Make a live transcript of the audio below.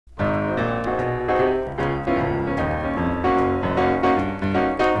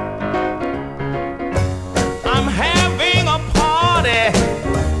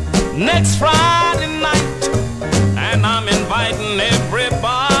next Friday night, and I'm inviting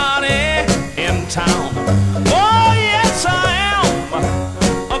everybody in town. Oh yes I am,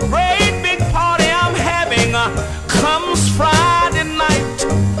 a great big party I'm having comes Friday night.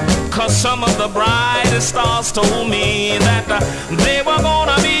 'Cause some of the brightest stars told me that they were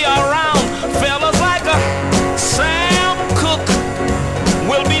gonna be